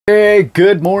Hey,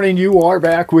 good morning. You are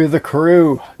back with the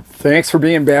crew. Thanks for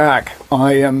being back.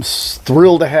 I am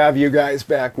thrilled to have you guys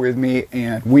back with me,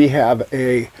 and we have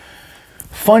a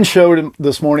fun show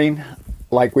this morning,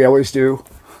 like we always do.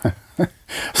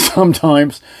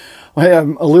 Sometimes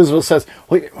Elizabeth says,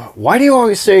 "Wait, why do you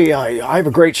always say I have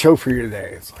a great show for you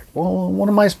today?" It's like, well, what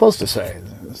am I supposed to say?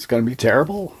 It's going to be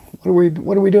terrible.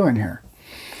 What are we doing here?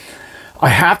 I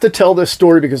have to tell this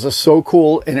story because it's so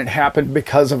cool, and it happened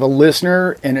because of a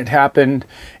listener, and it happened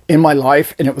in my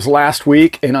life, and it was last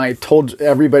week, and I told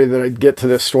everybody that I'd get to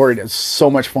this story, and it's so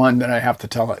much fun that I have to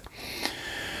tell it.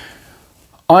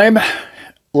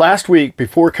 Last week,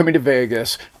 before coming to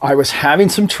Vegas, I was having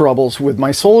some troubles with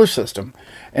my solar system,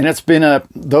 and it's been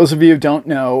those of you who don't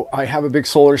know, I have a big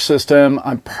solar system.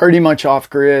 I'm pretty much off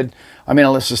grid. I mean,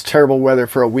 unless it's terrible weather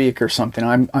for a week or something,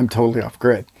 I'm totally off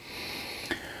grid.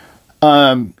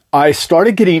 I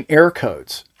started getting error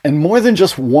codes, and more than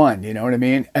just one, you know what I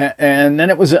mean? And then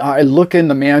I look in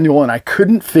the manual and I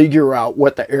couldn't figure out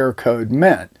what the error code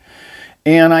meant.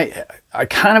 And I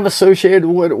kind of associated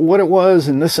what it was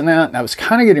and this and that. And I was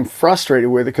kind of getting frustrated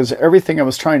with it because everything I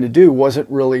was trying to do wasn't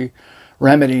really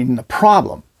remedying the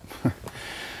problem.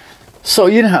 So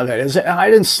you know how that is. I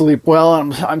didn't sleep well.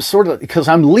 I'm sort of, because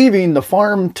I'm leaving the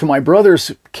farm to my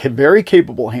brother's very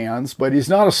capable hands, but he's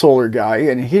not a solar guy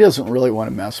and he doesn't really want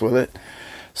to mess with it.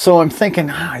 So I'm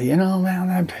thinking, you know,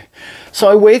 man. So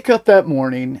I wake up that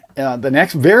morning,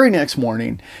 very next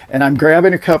morning, and I'm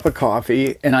grabbing a cup of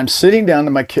coffee and I'm sitting down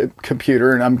to my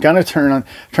computer and I'm going to turn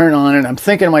on, and I'm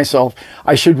thinking to myself,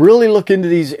 I should really look into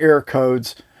these error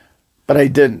codes, but I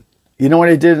didn't. You know what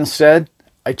I did instead?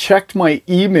 I checked my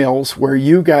emails where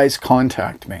you guys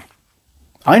contact me.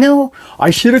 I know I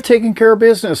should have taken care of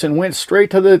business and went straight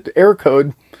to the error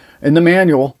code in the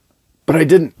manual, but I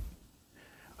didn't.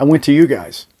 I went to you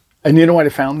guys. And you know what I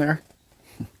found there?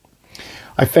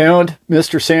 I found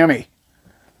Mr. Sammy.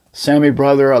 Sammy,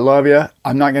 brother, I love you.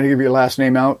 I'm not going to give your last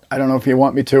name out. I don't know if you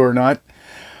want me to or not.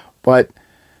 But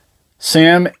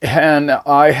Sam and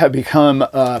I have become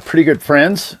pretty good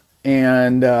friends,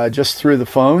 and just through the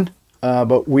phone.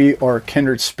 But we are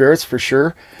kindred spirits for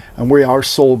sure, and we are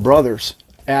soul brothers,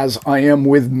 as I am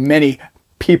with many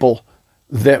people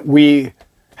that we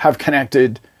have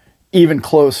connected even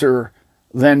closer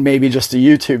than maybe just a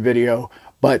YouTube video.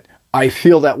 But I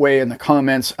feel that way in the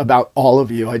comments about all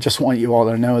of you. I just want you all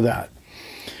to know that.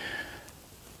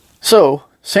 So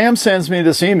Sam sends me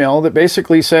this email that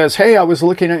basically says, hey, I was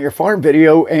looking at your farm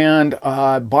video, and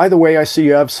by the way, I see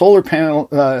you have solar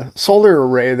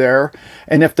array there,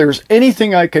 and if there's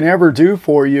anything I can ever do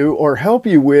for you or help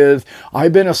you with,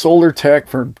 I've been a solar tech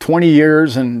for 20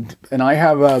 years, and I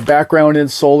have a background in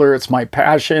solar. It's my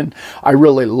passion. I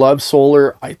really love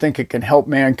solar. I think it can help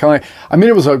mankind. I mean,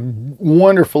 it was a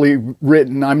wonderfully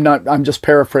written, I'm just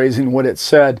paraphrasing what it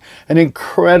said, an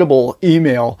incredible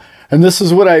email. And this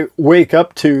is what I wake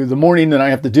up to the morning that I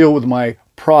have to deal with my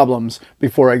problems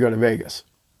before I go to Vegas.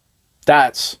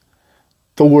 That's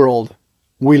the world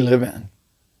we live in.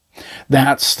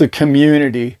 That's the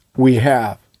community we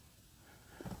have.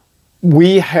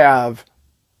 We have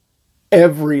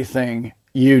everything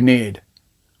you need.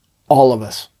 All of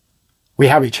us. We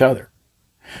have each other.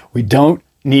 We don't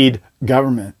need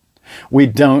government. We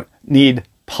don't need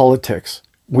politics.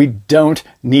 We don't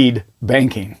need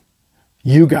banking.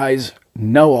 You guys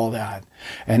know all that.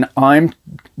 And I'm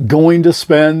going to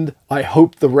spend, I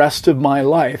hope, the rest of my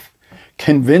life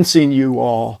convincing you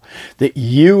all that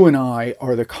you and I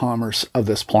are the commerce of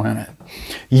this planet.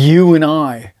 You and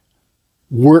I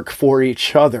work for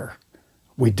each other.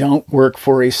 We don't work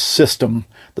for a system.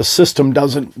 The system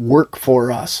doesn't work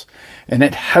for us. And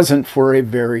it hasn't for a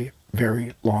very,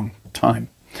 very long time.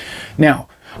 Now,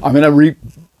 I'm going to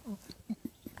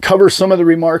cover some of the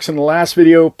remarks in the last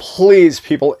video. Please,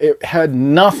 people, it had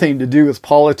nothing to do with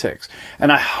politics.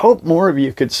 And I hope more of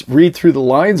you could read through the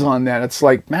lines on that. It's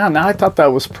like, man, I thought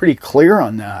that was pretty clear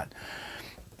on that.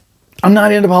 I'm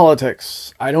not into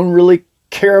politics. I don't really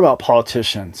care about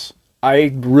politicians.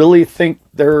 I really think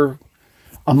they're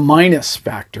a minus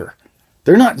factor.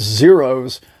 They're not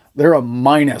zeros. They're a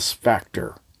minus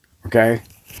factor. Okay?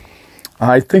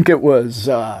 I think it was,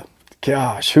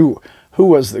 gosh, who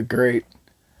was the great...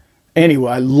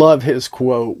 Anyway, I love his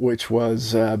quote, which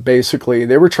was basically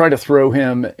they were trying to throw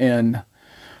him in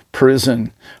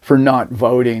prison for not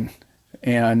voting,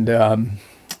 and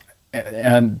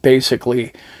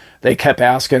basically they kept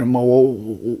asking him, well,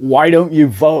 why don't you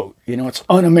vote? You know, it's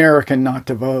un-American not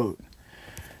to vote.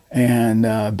 And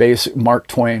Mark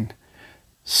Twain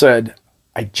said,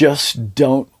 I just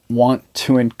don't want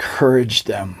to encourage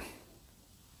them.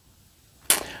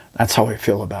 That's how I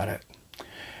feel about it.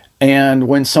 And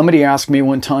when somebody asked me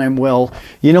one time, well,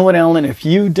 you know what, Alan, if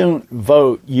you don't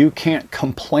vote, you can't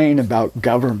complain about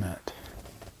government.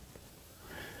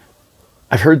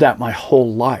 I've heard that my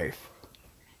whole life.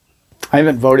 I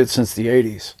haven't voted since the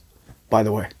 80s, by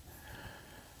the way.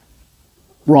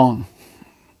 Wrong.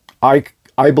 I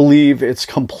believe it's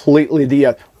completely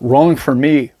the wrong for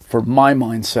me, for my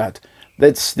mindset.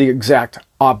 That's the exact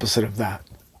opposite of that.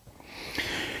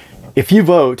 If you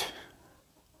vote,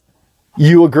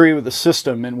 you agree with the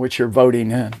system in which you're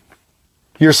voting in.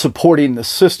 You're supporting the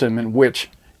system in which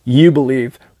you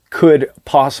believe could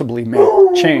possibly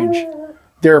make change.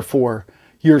 Therefore,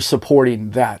 you're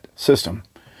supporting that system.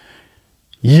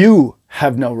 You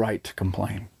have no right to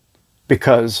complain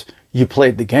because you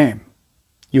played the game.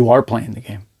 You are playing the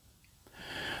game.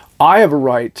 I have a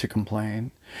right to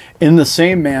complain in the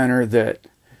same manner that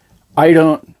I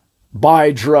don't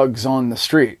buy drugs on the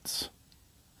streets.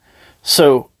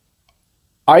 So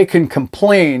I can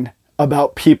complain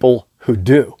about people who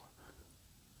do.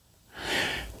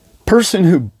 Person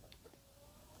who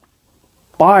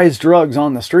buys drugs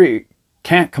on the street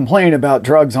can't complain about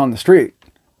drugs on the street.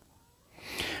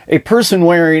 A person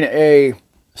wearing a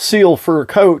seal fur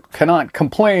coat cannot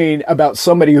complain about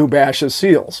somebody who bashes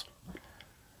seals.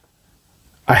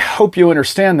 I hope you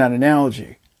understand that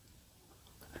analogy.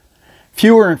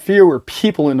 Fewer and fewer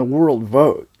people in the world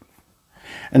vote.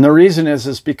 And the reason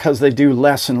is because they do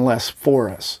less and less for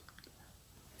us.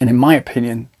 And in my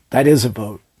opinion, that is a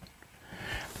vote.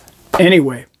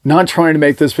 Anyway, not trying to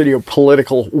make this video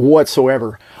political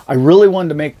whatsoever. I really wanted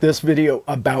to make this video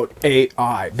about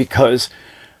AI because,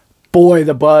 boy,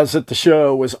 the buzz at the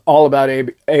show was all about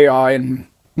AI and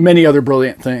many other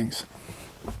brilliant things.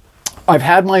 I've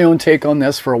had my own take on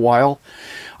this for a while.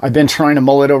 I've been trying to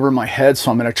mull it over my head, so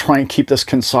I'm going to try and keep this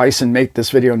concise and make this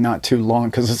video not too long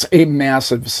because it's a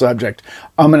massive subject.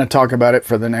 I'm going to talk about it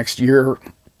for the next year,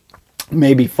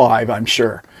 maybe 5, I'm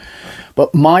sure.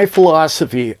 But my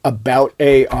philosophy about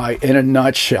AI in a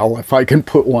nutshell, if I can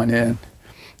put one in,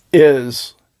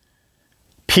 is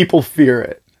people fear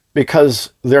it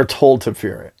because they're told to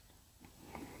fear it.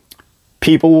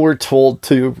 People were told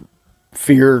to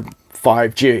fear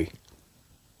 5G.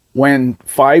 When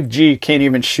 5G can't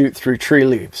even shoot through tree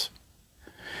leaves.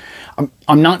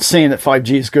 I'm not saying that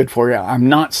 5G is good for you. I'm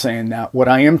not saying that. What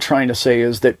I am trying to say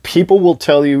is that people will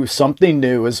tell you something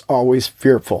new is always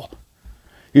fearful.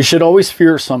 You should always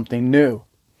fear something new.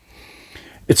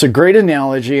 It's a great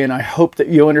analogy, and I hope that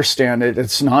you understand it.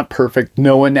 It's not perfect.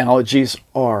 No analogies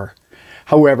are.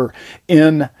 However,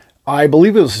 in, I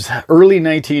believe it was early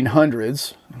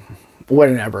 1900s,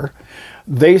 whatever,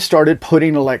 they started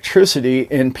putting electricity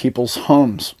in people's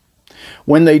homes.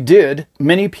 When they did,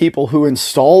 many people who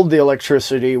installed the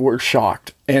electricity were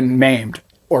shocked and maimed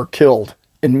or killed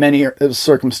in many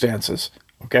circumstances,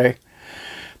 okay?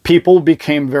 People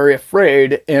became very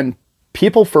afraid, and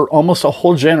people for almost a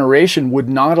whole generation would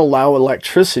not allow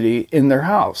electricity in their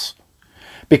house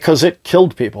because it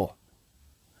killed people.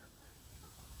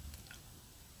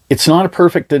 It's not a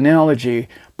perfect analogy,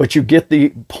 but you get the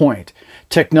point.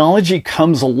 Technology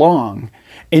comes along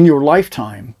in your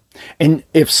lifetime, and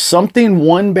if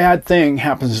one bad thing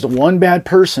happens to one bad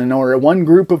person or one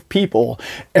group of people,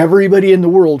 everybody in the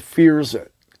world fears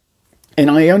it.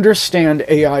 And I understand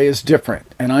AI is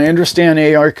different, and I understand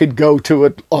AI could go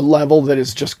to a level that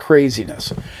is just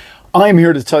craziness. I'm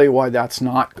here to tell you why that's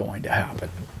not going to happen.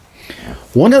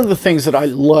 One of the things that I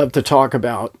love to talk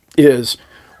about is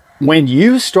when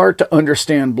you start to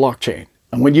understand blockchain,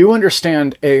 and when you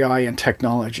understand AI and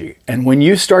technology, and when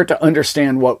you start to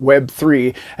understand what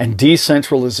web3 and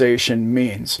decentralization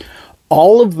means,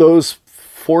 all of those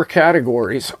 4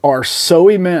 categories are so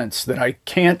immense that I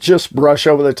can't just brush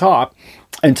over the top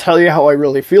and tell you how I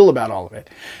really feel about all of it.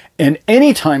 And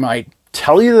anytime I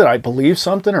tell you that I believe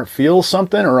something or feel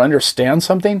something or understand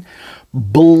something,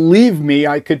 believe me,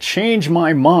 I could change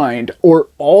my mind or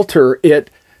alter it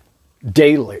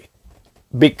daily,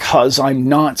 because I'm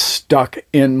not stuck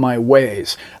in my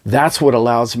ways. That's what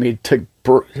allows me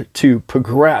to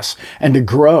progress and to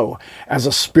grow as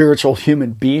a spiritual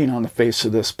human being on the face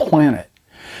of this planet.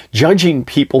 Judging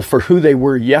people for who they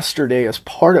were yesterday is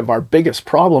part of our biggest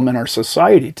problem in our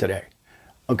society today.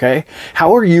 Okay?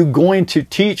 How are you going to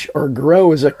teach or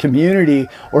grow as a community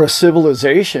or a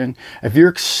civilization if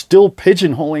you're still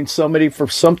pigeonholing somebody for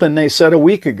something they said a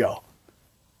week ago?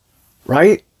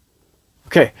 Right?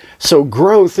 Okay, so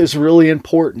growth is really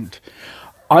important.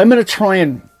 I'm going to try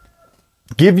and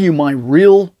give you my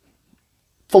real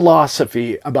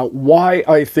philosophy about why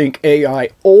I think AI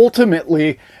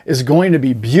ultimately is going to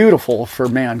be beautiful for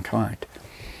mankind.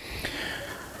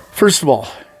 First of all,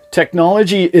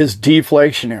 Technology is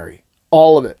deflationary.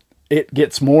 All of it. It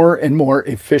gets more and more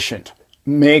efficient,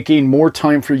 making more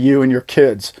time for you and your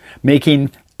kids,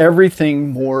 making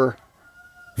everything more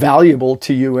valuable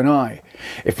to you and I.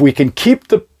 If we can keep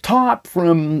the top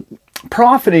from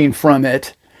profiting from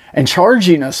it and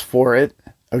charging us for it,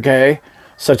 okay,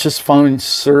 such as phone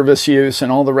service use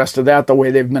and all the rest of that, the way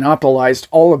they've monopolized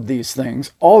all of these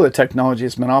things, all the technology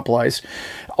is monopolized.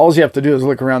 All you have to do is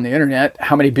look around the internet,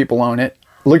 how many people own it.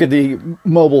 Look at the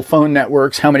mobile phone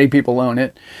networks, how many people own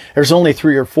it. There's only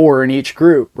 3 or 4 in each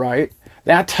group, right?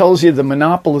 That tells you the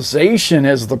monopolization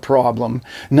is the problem,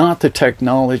 not the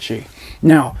technology.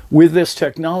 Now, with this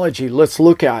technology, let's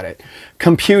look at it.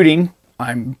 Computing,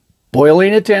 I'm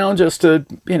boiling it down just to,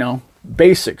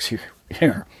 basics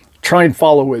here. Try and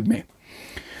follow with me.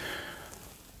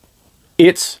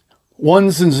 It's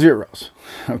ones and zeros,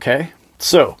 okay?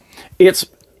 So, it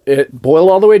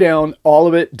boiled all the way down, all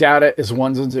of it, data is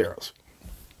ones and zeros.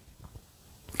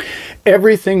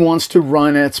 Everything wants to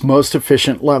run at its most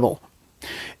efficient level.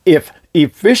 If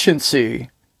efficiency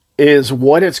is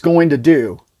what it's going to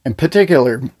do, in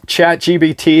particular,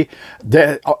 ChatGPT,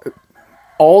 that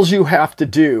all you have to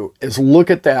do is look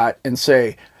at that and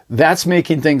say, that's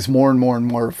making things more and more and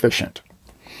more efficient.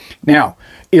 Now,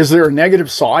 is there a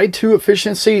negative side to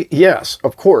efficiency? Yes,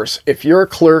 of course. If you're a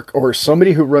clerk or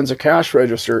somebody who runs a cash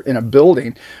register in a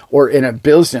building or in a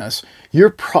business,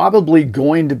 you're probably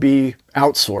going to be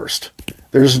outsourced.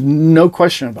 There's no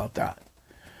question about that.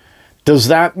 Does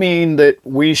that mean that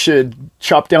we should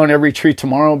chop down every tree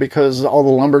tomorrow because all the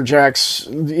lumberjacks,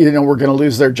 we're going to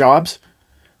lose their jobs?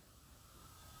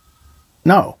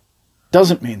 No,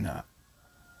 doesn't mean that.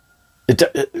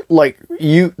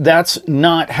 That's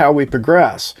not how we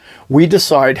progress. We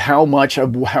decide how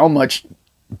much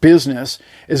business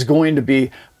is going to be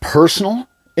personal,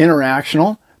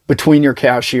 interactional between your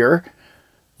cashier.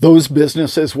 Those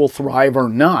businesses will thrive or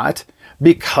not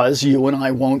because you and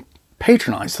I won't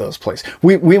patronize those places.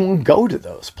 We won't go to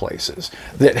those places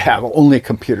that have only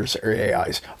computers or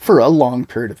AIs for a long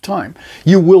period of time.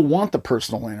 You will want the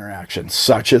personal interaction,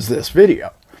 such as this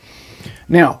video.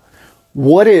 Now,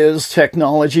 what is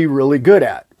technology really good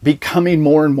at? Becoming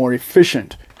more and more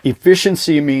efficient.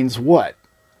 Efficiency means what?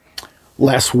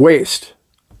 Less waste.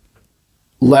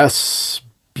 Less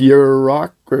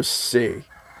bureaucracy.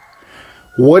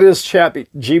 What is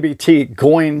ChatGPT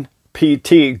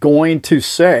going to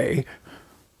say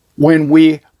when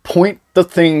we point the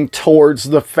thing towards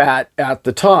the fat at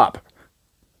the top?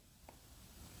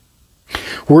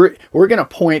 We're going to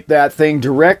point that thing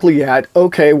directly at,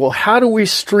 okay, well, how do we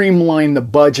streamline the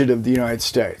budget of the United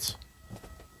States?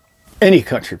 Any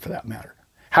country for that matter.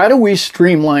 How do we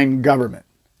streamline government?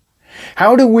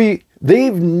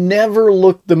 They've never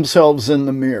looked themselves in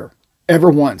the mirror, ever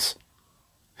once.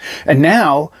 And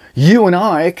now you and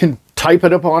I can type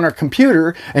it up on our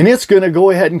computer and it's going to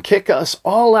go ahead and kick us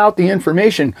all out the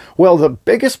information. Well, the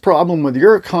biggest problem with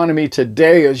your economy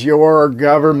today is your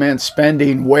government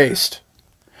spending waste.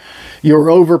 Your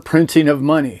overprinting of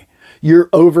money, your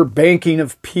overbanking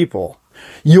of people,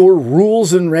 your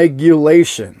rules and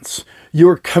regulations,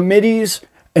 your committees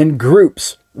and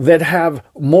groups that have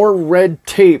more red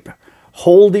tape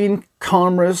holding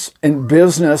commerce and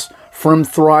business from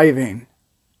thriving.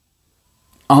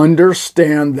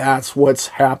 Understand that's what's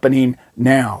happening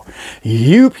now.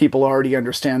 You people already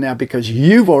understand that because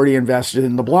you've already invested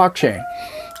in the blockchain.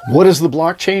 What does the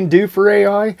blockchain do for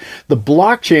AI? The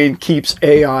blockchain keeps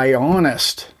AI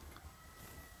honest.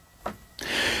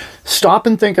 Stop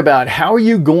and think about how are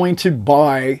you going to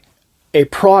buy a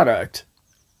product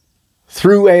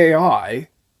through AI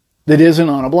that isn't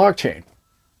on a blockchain?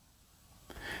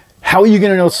 How are you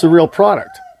going to know it's the real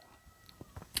product?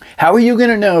 How are you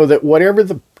going to know that whatever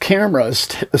the camera is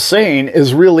saying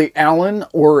is really Alan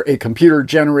or a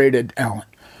computer-generated Alan?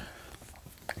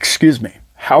 Excuse me.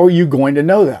 How are you going to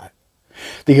know that?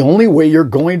 The only way you're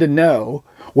going to know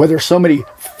whether somebody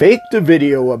faked a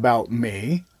video about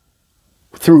me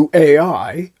through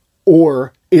AI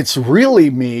or it's really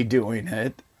me doing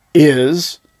it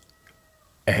is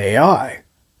AI.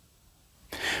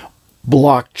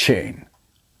 Blockchain,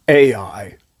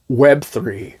 AI,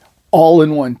 web3, all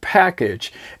in one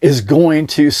package is going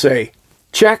to say,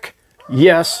 check,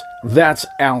 yes, that's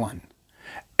Alan.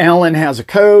 Alan has a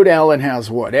code, Alan has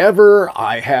whatever,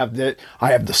 I have the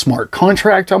smart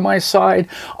contract on my side.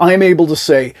 I'm able to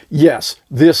say, yes,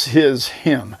 this is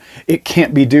him. It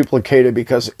can't be duplicated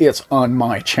because it's on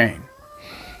my chain.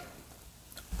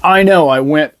 I know I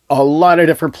went a lot of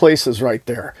different places right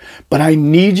there. But I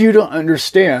need you to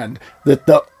understand that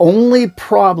the only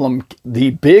problem,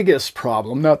 the biggest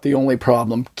problem, not the only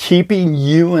problem, keeping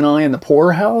you and I in the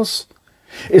poorhouse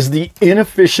is the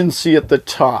inefficiency at the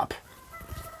top.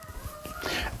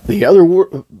 The other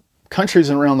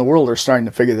countries around the world are starting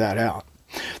to figure that out.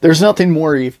 There's nothing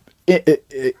more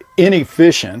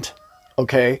inefficient,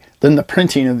 okay, than the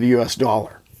printing of the US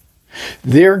dollar.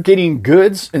 They're getting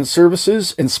goods and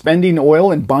services and spending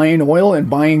oil and buying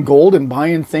gold and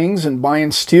buying things and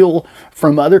buying steel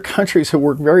from other countries who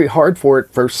work very hard for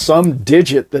it for some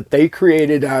digit that they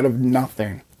created out of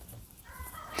nothing.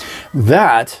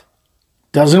 That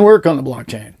doesn't work on the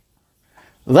blockchain.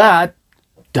 That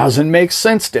doesn't make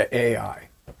sense to AI.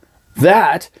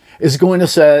 That is going to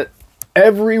set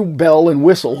every bell and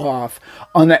whistle off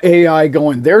on the AI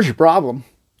going, there's your problem.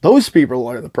 Those people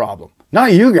are the problem,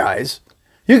 not you guys.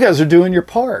 You guys are doing your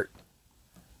part.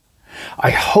 I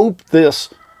hope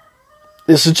this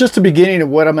is just the beginning of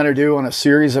what I'm going to do on a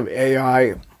series of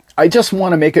AI. I just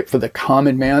want to make it for the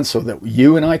common man so that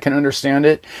you and I can understand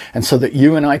it, and so that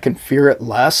you and I can fear it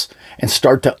less and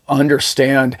start to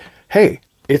understand, hey,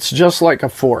 it's just like a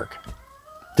fork.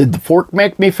 Did the fork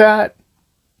make me fat?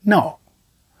 No.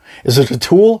 Is it a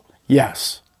tool?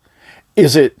 Yes.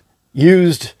 Is it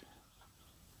used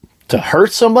to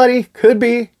hurt somebody? Could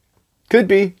be. Could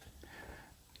be.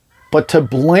 But to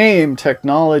blame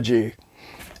technology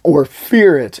or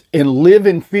fear it and live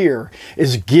in fear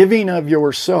is giving of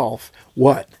yourself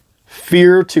what?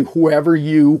 Fear to whoever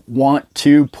you want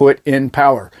to put in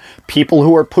power. People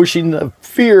who are pushing the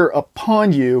fear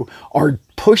upon you are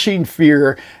pushing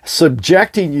fear,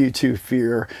 subjecting you to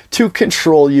fear to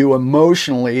control you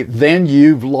emotionally. Then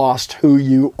you've lost who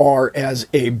you are as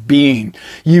a being.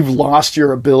 You've lost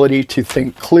your ability to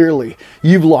think clearly.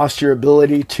 You've lost your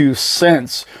ability to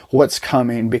sense what's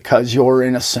coming because you're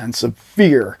in a sense of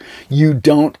fear. You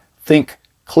don't think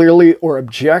clearly or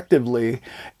objectively,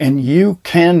 and you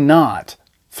cannot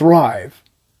thrive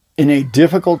in a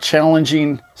difficult,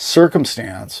 challenging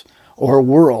circumstance or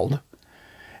world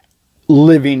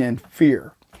living in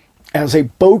fear. As a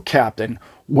boat captain,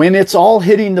 when it's all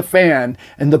hitting the fan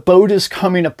and the boat is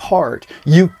coming apart,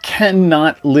 you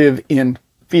cannot live in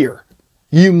fear.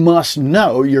 You must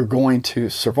know you're going to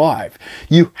survive.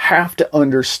 You have to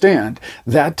understand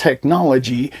that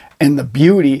technology and the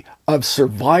beauty of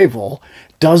survival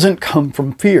doesn't come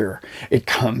from fear. It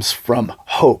comes from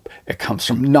hope. It comes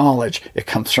from knowledge. It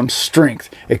comes from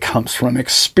strength. It comes from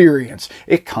experience.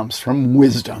 It comes from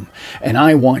wisdom. And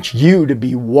I want you to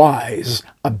be wise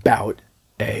about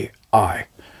AI.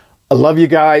 I love you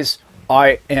guys.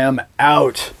 I am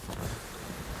out.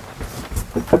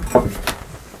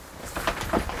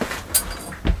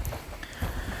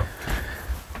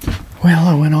 Well,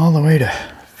 I went all the way to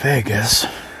Vegas.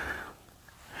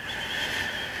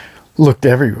 Looked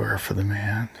everywhere for the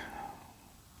man.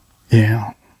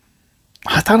 Yeah.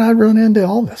 I thought I'd run into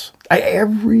Elvis.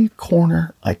 Every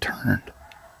corner I turned,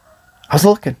 I was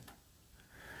looking.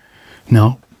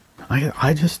 No, I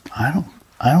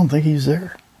don't think he's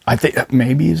there. I think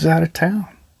maybe he's out of town.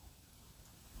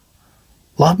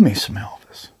 Love me some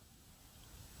Elvis.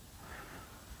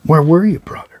 Where were you,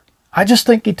 brother? I just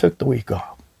think he took the week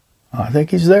off. I think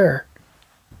he's there.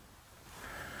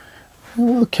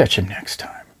 We'll catch him next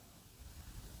time.